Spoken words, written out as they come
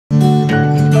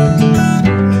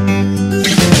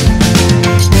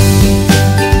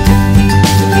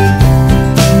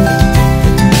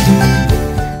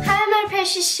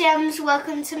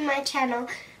welcome to my channel.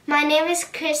 My name is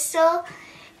KryZtal,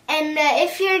 and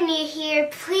if you're new here,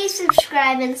 please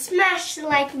subscribe and smash the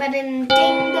like button and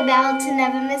ding the bell to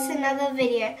never miss another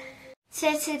video.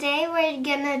 So today we're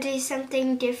gonna do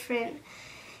something different.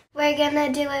 We're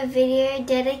gonna do a video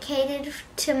dedicated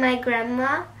to my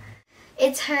grandma.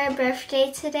 It's her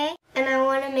birthday today, and I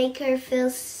want to make her feel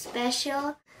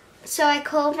special. So I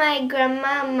call my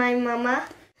grandma my mama.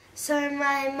 So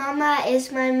my mama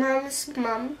is my mom's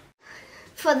mom.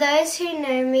 For those who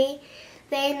know me,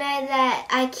 they know that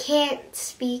I can't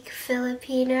speak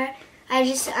Filipino. I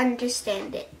just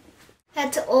understand it.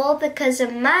 That's all because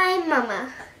of my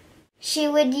mama. She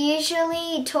would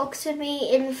usually talk to me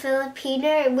in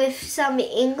Filipino with some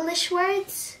English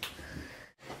words.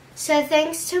 So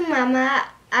thanks to mama,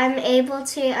 I'm able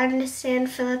to understand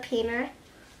Filipino.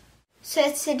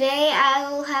 So today I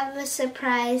will have a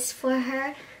surprise for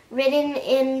her written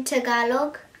in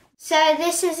Tagalog. So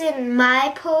this isn't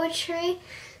my poetry,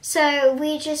 so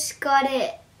we just got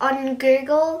it on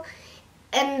Google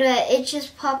and it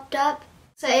just popped up.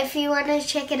 So if you want to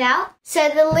check it out, so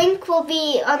the link will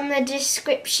be on the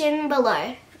description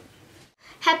below.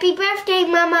 Happy birthday,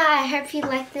 Mama! I hope you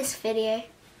like this video.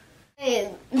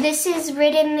 This is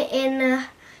written in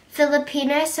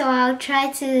Filipino, so I'll try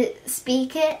to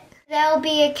speak it. There will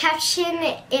be a caption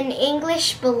in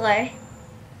English below.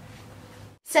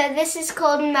 So this is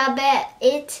called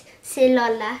Mabait si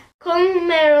Lola. Kung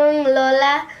merong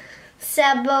lola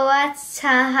sa bawat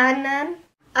tahanan,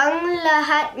 ang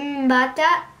lahat ng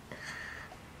bata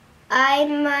ay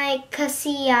may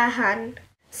kasiyahan.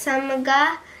 Sa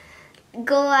mga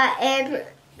gawain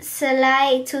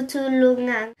sila'y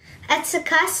tutulungan. At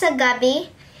saka sa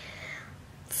gabi,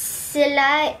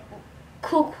 sila'y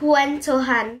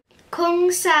kukwentuhan. Kung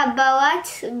sa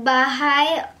bawat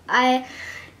bahay ay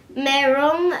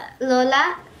merong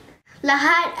lola,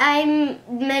 lahat ay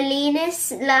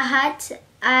malinis, lahat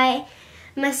ay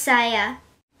masaya.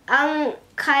 Ang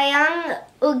kayang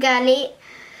ugali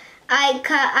ay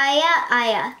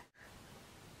kaaya-aya.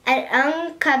 At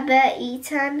ang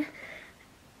kabaitan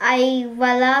ay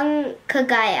walang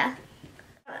kagaya.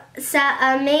 Sa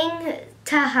aming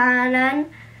tahanan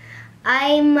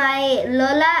ay may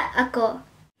lola ako.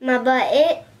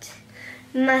 Mabait,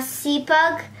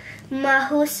 masipag,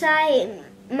 mahusay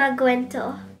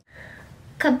magkwento.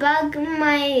 Kapag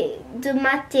may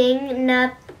dumating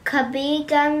na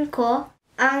kaibigan ko,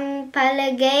 ang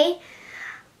palagay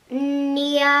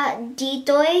niya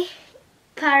dito'y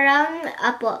parang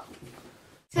apo.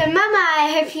 So Mama,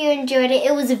 I hope you enjoyed it.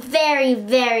 It was very,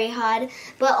 very hard,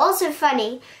 but also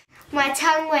funny. My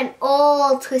tongue went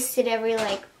all twisted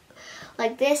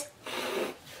like this.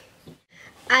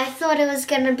 I thought it was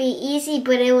going to be easy,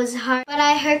 but it was hard. But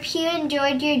I hope you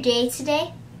enjoyed your day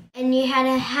today and you had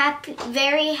a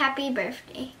very happy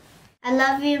birthday. I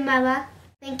love you, Mama.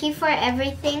 Thank you for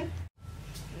everything.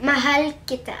 Mahal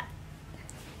kita.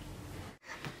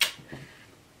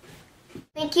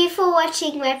 Thank you for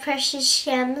watching, my precious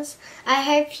gems. I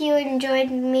hope you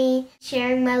enjoyed me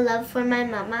sharing my love for my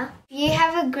mama. If you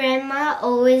have a grandma,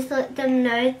 always let them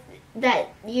know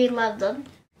that you love them,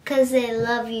 because they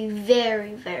love you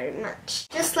very, very much.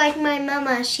 Just like my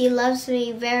mama, she loves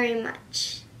me very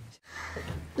much.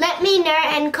 Let me know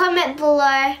and comment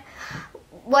below,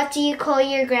 what do you call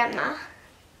your grandma?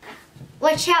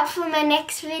 Watch out for my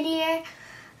next video.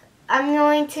 I'm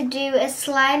going to do a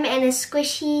slime and a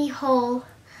squishy hole.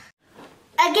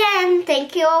 Again,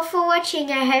 thank you all for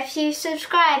watching. I hope you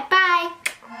subscribe. Bye!